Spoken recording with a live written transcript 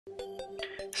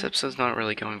This episode's not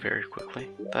really going very quickly.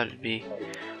 Thought it'd be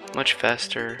much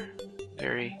faster,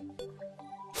 very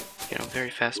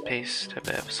fast-paced type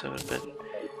of episode, but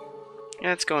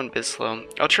yeah, it's going a bit slow.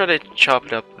 I'll try to chop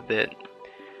it up a bit.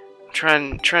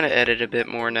 I'm trying to edit a bit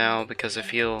more now because I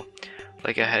feel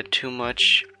like I had too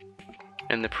much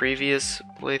in the previous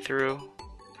playthrough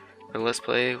or let's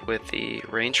play with the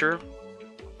Ranger.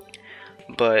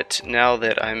 But now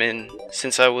that I'm in,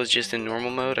 since I was just in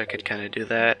normal mode, I could kind of do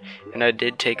that, and I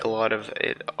did take a lot of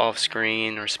it off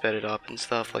screen or sped it up and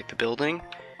stuff, like the building.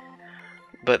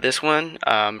 But this one,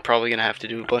 I'm probably gonna have to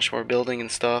do a bunch more building and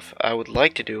stuff. I would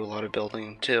like to do a lot of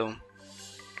building too,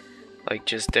 like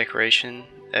just decoration.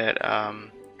 That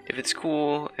if it's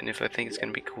cool and if I think it's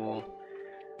gonna be cool,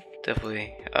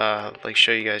 definitely like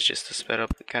show you guys just a sped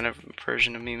up kind of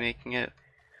version of me making it.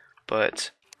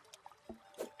 But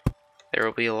there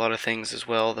will be a lot of things as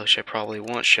well, which I probably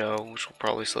won't show, which will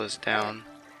probably slow us down,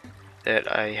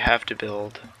 that I have to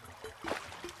build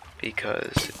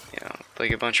because, you know,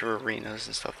 like a bunch of arenas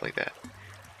and stuff like that.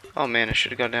 Oh man, I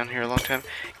should have gone down here a long time.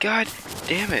 God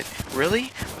damn it,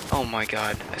 really? Oh my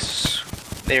god,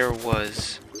 there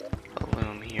was a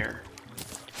loom here.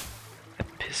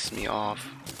 That pissed me off.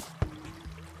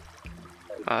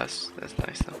 Oh, that's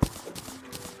nice though.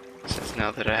 Since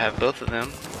now that I have both of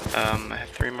them, I have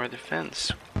 3 more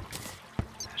defense.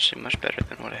 Actually much better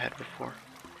than what I had before.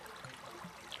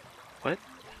 What?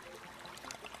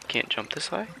 Can't jump this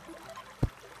high?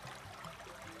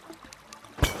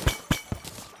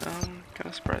 Kind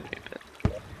of surprised me a bit.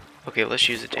 Okay, let's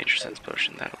use a danger sense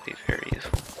potion. That'll be very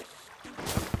useful.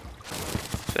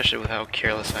 Especially with how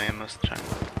careless I am most of the time.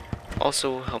 Also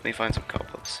will help me find some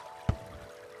cobwebs.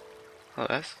 Oh,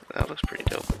 that looks pretty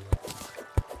dope.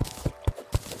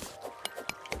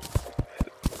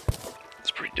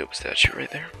 Dope statue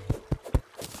right there.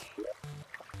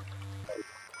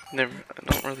 I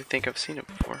don't really think I've seen it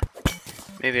before.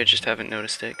 Maybe I just haven't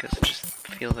noticed it because I just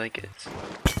feel like it's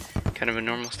kind of a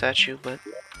normal statue, but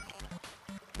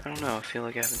I don't know, I feel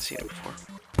like I haven't seen it before.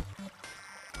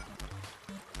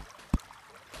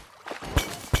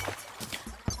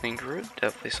 Link root,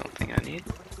 definitely something I need.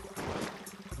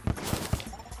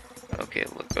 Okay,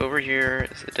 look, over here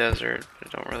is the desert,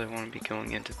 but I don't really want to be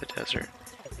going into the desert.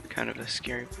 Kind of a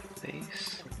scary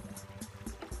place.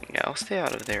 Yeah, I'll stay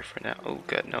out of there for now. Oh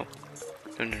god, no.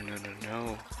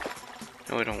 No.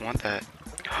 No, I don't want that.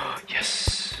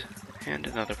 Yes! And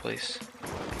another place.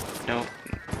 No.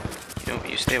 No,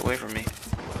 you stay away from me.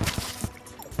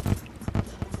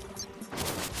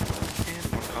 And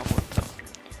more cobweb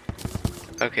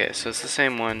though. Okay, so it's the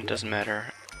same one, doesn't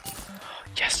matter.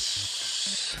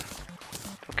 Yes!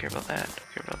 Don't care about that. Don't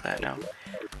care about that now.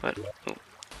 But, oh.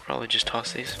 Probably just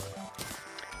toss these.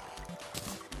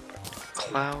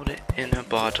 Cloud in a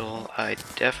bottle, I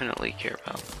definitely care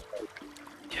about.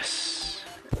 Yes.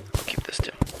 I'll keep this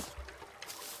too.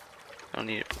 I'll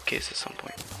need a bookcase at some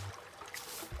point.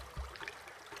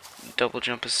 Double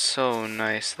jump is so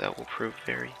nice, that will prove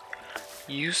very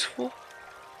useful.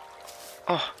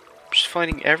 Oh, I'm just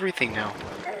finding everything now.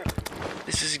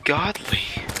 This is godly.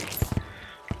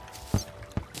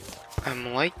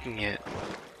 I'm liking it.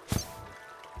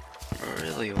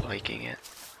 Really liking it.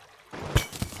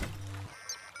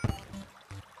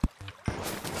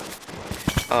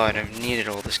 Oh, and I've needed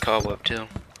all this cobweb too.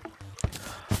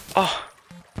 Oh!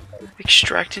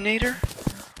 Extractinator?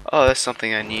 Oh, that's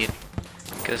something I need.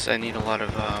 Because I need a lot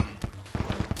of, a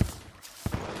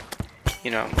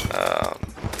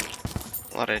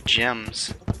lot of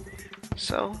gems.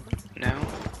 So, now,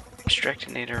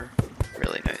 Extractinator,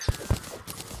 really nice.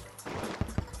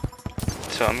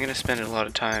 So I'm gonna spend a lot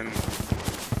of time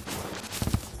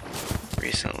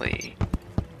recently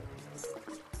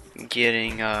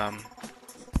getting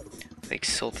like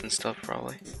silt and stuff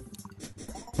probably.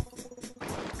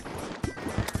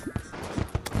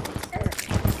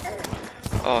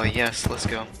 Oh yes, let's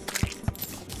go.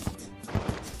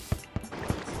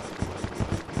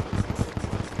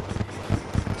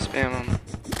 Spam them.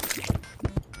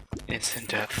 Instant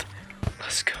death.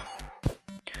 Let's go.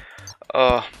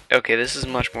 Oh, okay, this is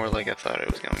much more like I thought it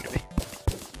was going to be.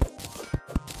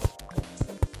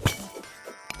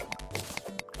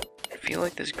 I feel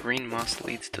like this green moss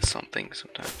leads to something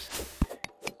sometimes.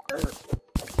 I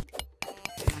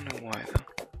don't know why though.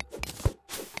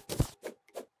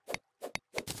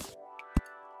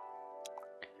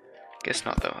 Guess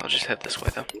not though, I'll just head this way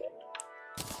though.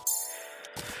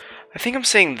 I think I'm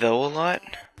saying though a lot.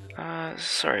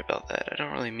 Sorry about that, I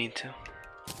don't really mean to.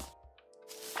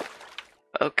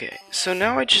 Okay, so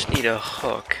now I just need a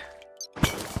hook.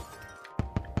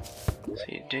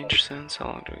 See, danger sense, how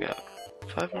long do we got?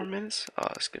 5 more minutes? Oh,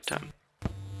 that's a good time.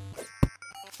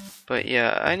 But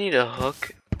yeah, I need a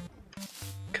hook,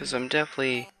 because I'm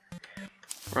definitely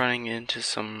running into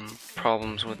some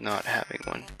problems with not having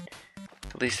one.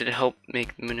 At least it helped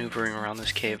make maneuvering around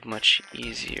this cave much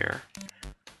easier.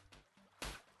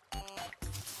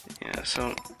 Yeah,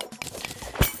 so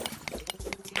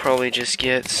probably just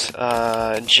get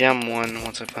gem 1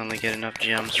 once I finally get enough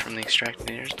gems from the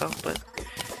extractor stuff, but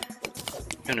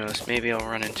who knows, maybe I'll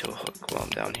run into a hook while I'm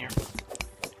down here.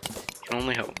 Can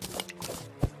only hope.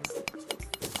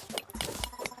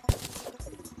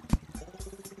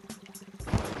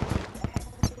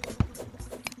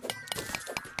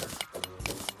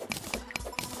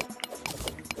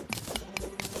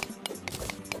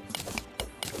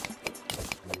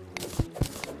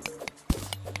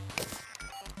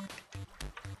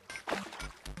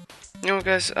 You know what,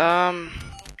 guys, I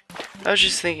was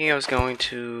just thinking I was going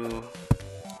to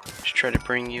just try to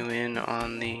bring you in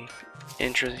on the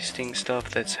interesting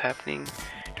stuff that's happening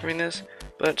during this,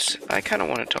 but I kind of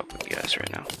want to talk with you guys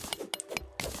right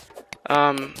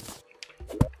now.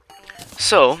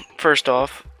 So, first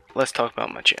off, let's talk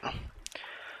about my channel.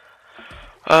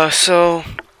 So,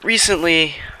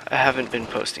 recently, I haven't been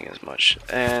posting as much,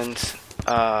 and,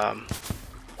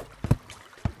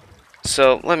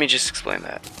 so let me just explain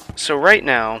that. So right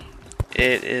now,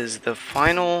 it is the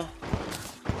final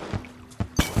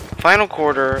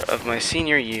quarter of my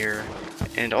senior year,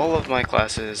 and all of my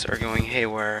classes are going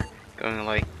haywire, going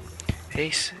like, hey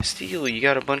Steele, you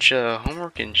got a bunch of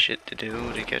homework and shit to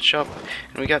do to catch up,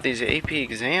 and we got these AP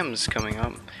exams coming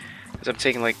up, because I'm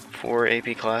taking like 4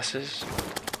 AP classes,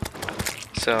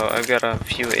 so I've got a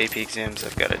few AP exams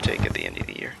I've got to take at the end of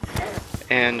the year,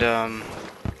 and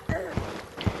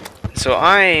so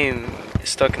I'm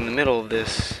stuck in the middle of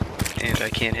this, and I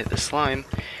can't hit the slime,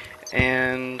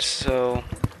 and so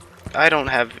I don't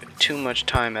have too much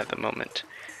time at the moment,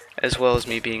 as well as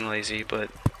me being lazy, but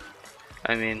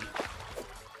I mean,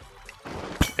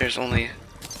 there's only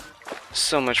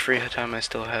so much free time I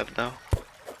still have though,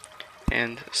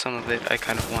 and some of it I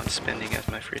kind of want spending as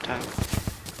my free time,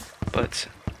 but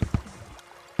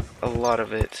a lot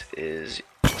of it is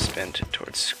spent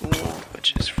towards school,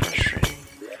 which is frustrating,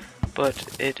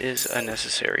 but it is a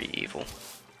necessary evil.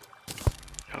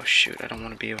 Oh shoot, I don't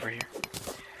want to be over here.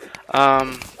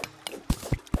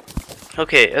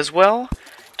 Okay, as well,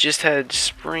 just had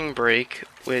spring break,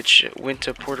 which went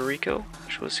to Puerto Rico,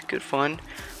 which was good fun,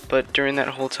 but during that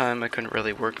whole time I couldn't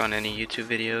really work on any YouTube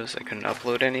videos, I couldn't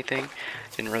upload anything,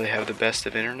 didn't really have the best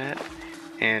of internet,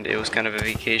 and it was kind of a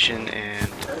vacation,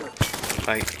 and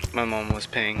like my mom was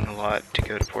paying a lot to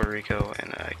go to Puerto Rico,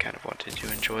 and I kind of wanted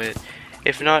to enjoy it,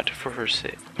 if not for her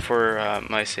sake, for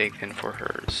my sake, then for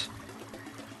hers.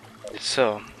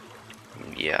 So,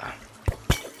 yeah.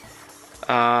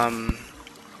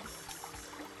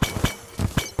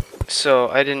 So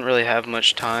I didn't really have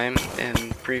much time in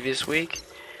the previous week,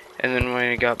 and then when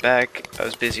I got back, I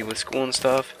was busy with school and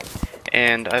stuff,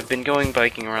 and I've been going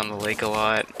biking around the lake a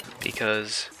lot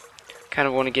because I kind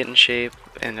of want to get in shape,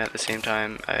 and at the same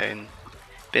time, I've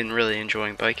been really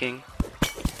enjoying biking.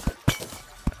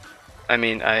 I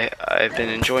mean, I've been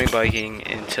enjoying biking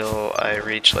until I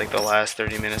reach like the last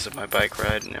 30 minutes of my bike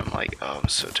ride, and I'm like, oh, I'm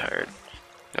so tired.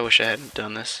 I wish I hadn't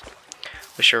done this.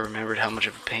 Wish I remembered how much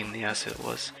of a pain in the ass it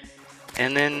was.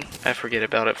 And then I forget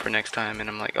about it for next time, and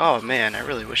I'm like, oh man, I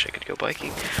really wish I could go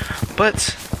biking.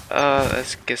 But,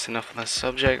 that's, I guess, enough on this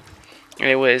subject.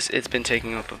 Anyways, it's been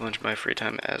taking up a bunch of my free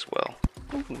time as well.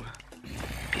 Ooh,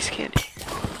 piece of candy.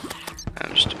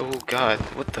 I'm just, oh god,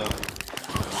 what the?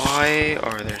 Why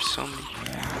are there so many?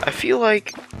 I feel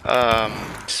like,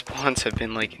 spawns have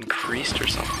been, like, increased or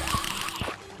something.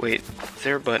 Wait, is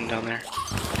there a button down there?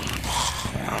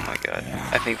 Oh my god,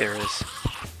 I think there is.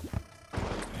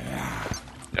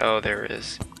 Oh, there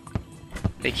is.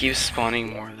 They keep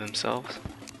spawning more of themselves.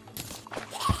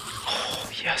 Oh,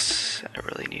 yes, I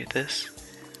really need this.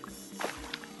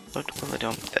 What will I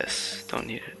dump this? Don't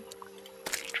need it.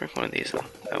 Drink one of these though,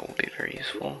 that will be very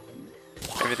useful.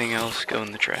 Everything else go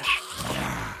in the trash.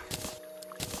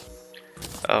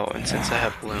 Oh, and since I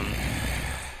have bloom,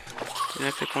 did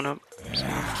I pick one up?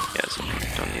 Yes, okay,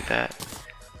 don't need that.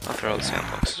 I'll throw out the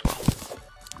sandbox as well.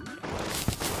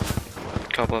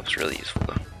 Cobweb's really useful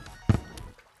though.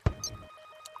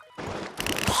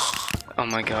 Oh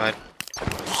my god.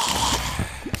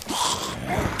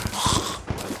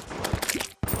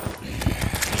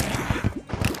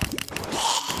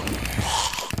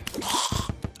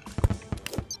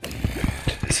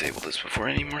 Disable this before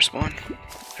any more spawn.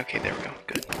 Okay, there we go.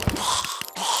 Good. Look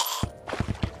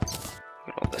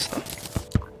at all this stuff.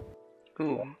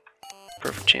 Ooh.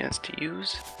 Perfect chance to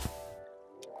use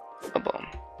a bomb.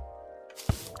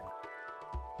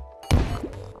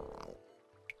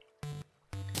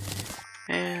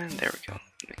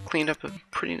 cleaned up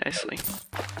pretty nicely.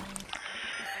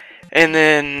 And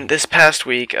then this past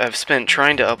week, I've spent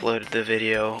trying to upload the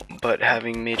video, but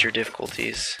having major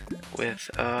difficulties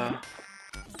with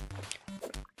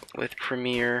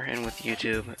Premiere and with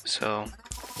YouTube, so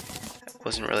I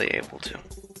wasn't really able to.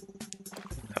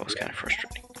 That was kind of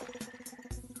frustrating.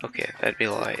 Okay, that'd be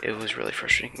a lie. It was really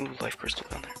frustrating. Ooh, life crystal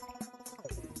down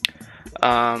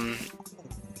there.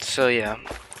 So yeah.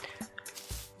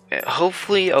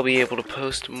 Hopefully I'll be able to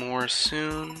post more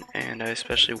soon, and I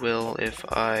especially will if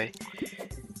I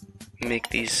make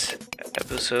these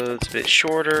episodes a bit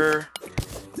shorter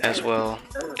as well,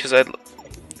 because I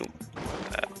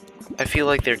feel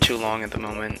like they're too long at the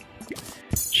moment.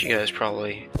 You guys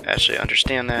probably actually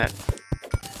understand that.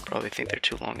 Probably think they're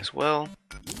too long as well.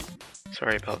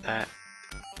 Sorry about that.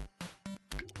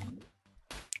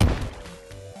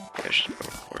 I should be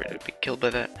worried to be killed by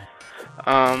that.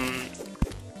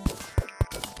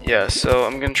 Yeah, so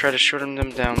I'm gonna try to shorten them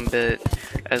down a bit,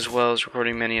 as well as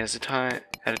recording many at a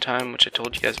time, which I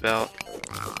told you guys about.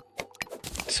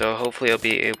 So hopefully I'll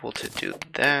be able to do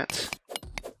that.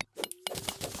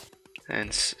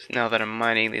 And now that I'm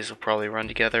mining, these will probably run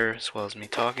together, as well as me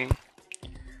talking.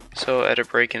 So at a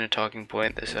break in a talking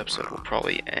point, this episode will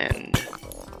probably end.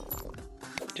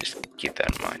 Just keep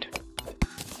that in mind.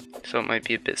 So it might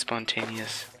be a bit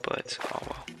spontaneous, but oh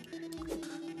well.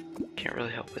 Can't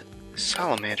really help it.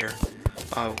 Salamander.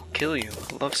 I will kill you.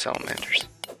 I love salamanders.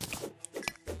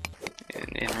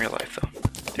 In real life, though,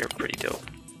 they're pretty dope.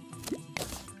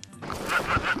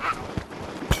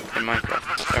 In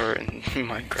Minecraft, or in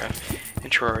Minecraft, in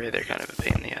Terraria, they're kind of a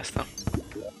pain in the ass, though.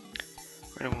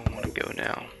 Where do I want to go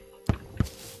now?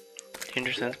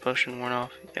 Danger sense potion worn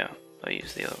off. Yeah, I'll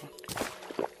use the other one.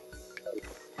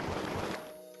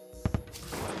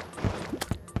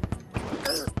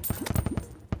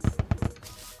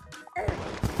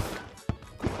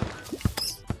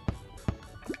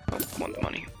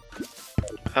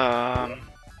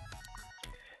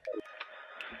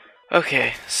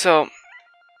 Okay, so,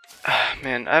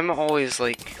 man, I'm always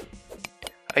like,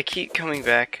 I keep coming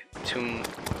back to,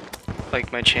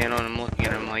 like, my channel, and I'm looking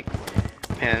at it, I'm like,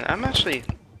 man, I'm actually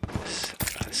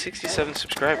 67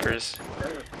 subscribers.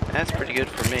 That's pretty good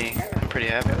for me. I'm pretty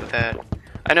happy with that.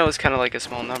 I know it's kind of like a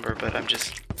small number, but I'm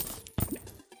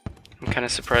kind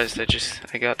of surprised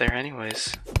I got there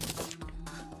anyways.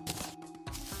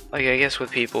 Like, I guess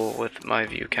with people with my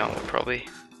view count would probably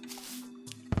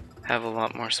have a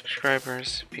lot more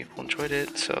subscribers. People enjoyed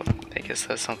it, so I guess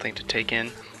that's something to take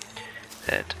in,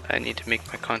 that I need to make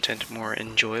my content more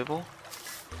enjoyable.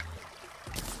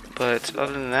 But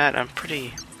other than that, I'm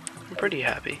pretty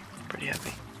happy. Pretty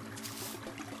happy.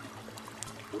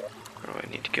 Where do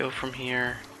I need to go from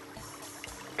here?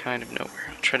 Kind of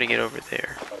nowhere. I'll try to get over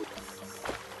there.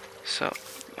 So,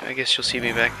 I guess you'll see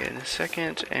me back in a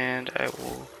second, and I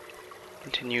will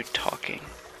continue talking.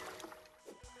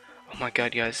 Oh my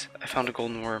god, guys, I found a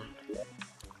golden worm.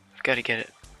 I've got to get it.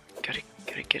 Gotta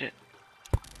get it.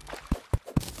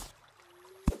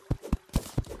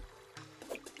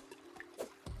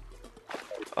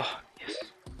 Oh, yes.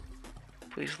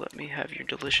 Please let me have your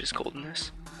delicious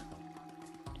goldenness.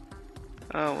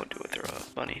 Oh, we'll do it through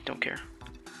a bunny. Don't care.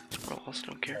 Squirrels,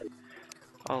 don't care.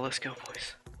 Oh, let's go,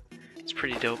 boys. It's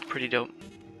pretty dope, pretty dope.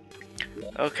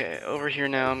 Okay, over here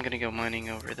now, I'm gonna go mining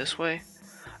over this way.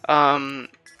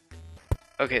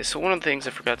 Okay, so one of the things I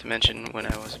forgot to mention when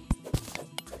I was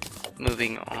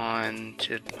moving on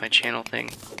to my channel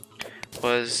thing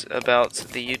was about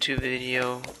the YouTube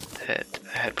video that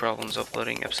I had problems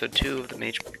uploading episode 2 of the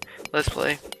Mage Let's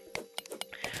Play.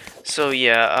 So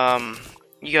yeah,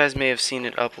 you guys may have seen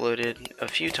it uploaded a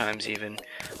few times even,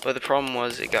 but the problem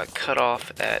was it got cut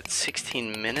off at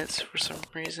 16 minutes for some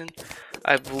reason.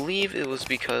 I believe it was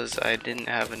because I didn't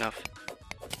have enough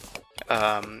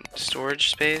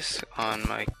storage space on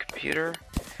my computer,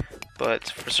 but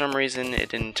for some reason it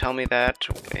didn't tell me that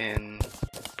in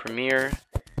Premiere,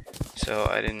 so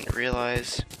I didn't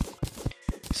realize.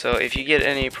 So if you get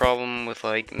any problem with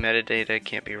like metadata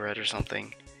can't be read or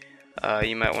something,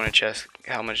 you might want to check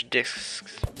how much disk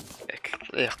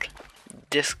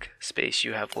space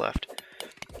you have left,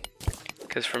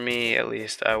 because for me at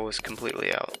least I was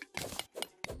completely out.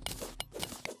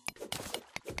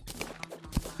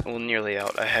 Well, nearly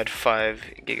out. I had 5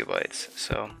 gigabytes,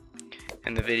 so,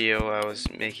 and the video I was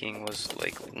making was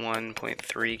like 1.3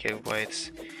 gigabytes,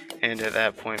 and at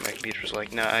that point my computer was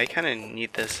like, nah, I kind of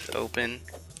need this open,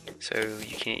 so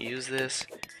you can't use this.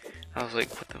 I was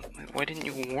like, what the, why didn't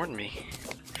you warn me?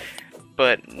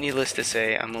 But needless to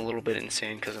say, I'm a little bit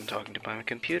insane because I'm talking to my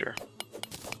computer.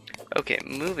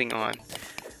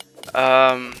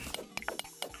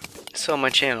 So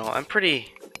my channel, I'm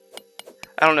pretty,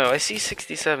 I don't know, I see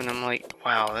 67, I'm like,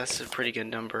 wow, that's a pretty good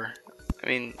number. I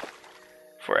mean,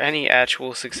 for any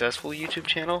actual successful YouTube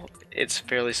channel, it's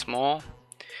fairly small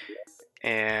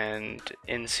and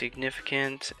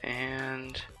insignificant,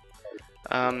 and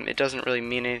it doesn't really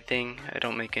mean anything. I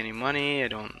don't make any money, I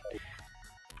don't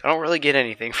really get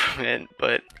anything from it,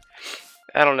 but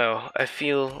I don't know, I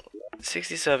feel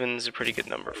 67 is a pretty good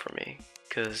number for me,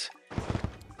 because,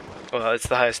 well, it's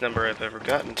the highest number I've ever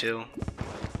gotten to.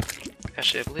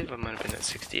 Actually, I believe I might have been at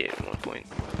 68 at one point,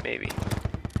 maybe.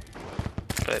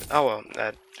 But, oh well,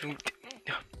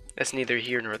 that's neither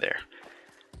here nor there.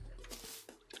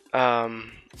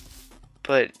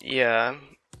 But, yeah,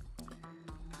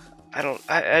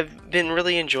 I've been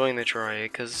really enjoying the Terraria,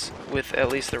 because with at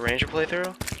least the Ranger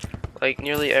playthrough, like,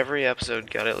 nearly every episode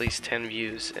got at least 10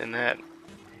 views, and that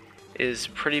is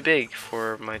pretty big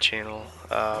for my channel.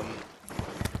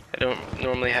 I don't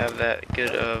normally have that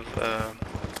good of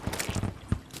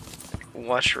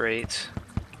watch rate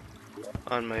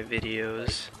on my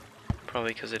videos,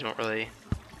 probably because I don't really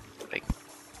like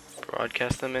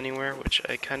broadcast them anywhere, which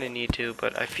I kind of need to,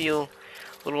 but I feel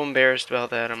a little embarrassed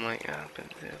about that. I'm like, I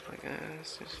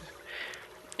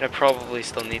probably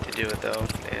still need to do it though,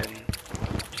 and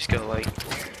just go like,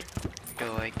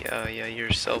 yeah, you're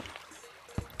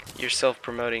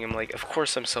self-promoting. I'm like, of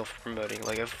course I'm self-promoting.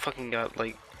 Like, I've fucking got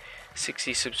like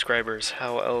 60 subscribers.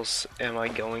 How else am I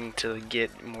going to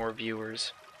get more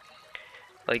viewers?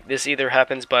 Like, this either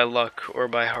happens by luck or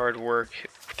by hard work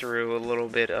through a little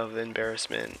bit of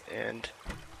embarrassment, and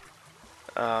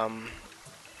I'm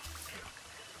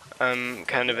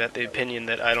kind of at the opinion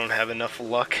that I don't have enough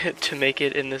luck to make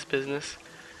it in this business,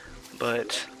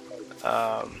 but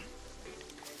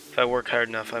if I work hard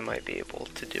enough, I might be able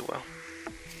to do well.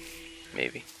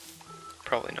 Maybe.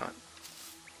 Probably not.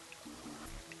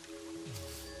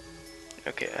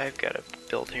 Okay, I've got a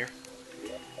build here.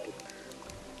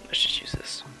 Let's just use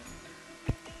this.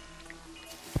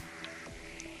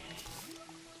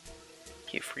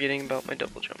 Keep forgetting about my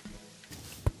double jump.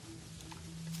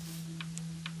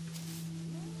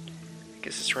 I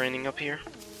guess it's raining up here.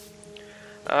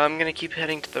 I'm gonna keep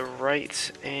heading to the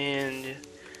right, and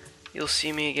you'll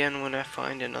see me again when I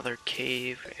find another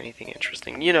cave, anything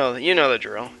interesting. You know the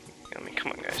drill. I mean,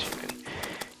 come on, guys.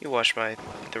 You watch the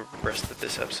rest of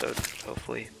this episode,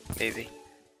 hopefully, maybe.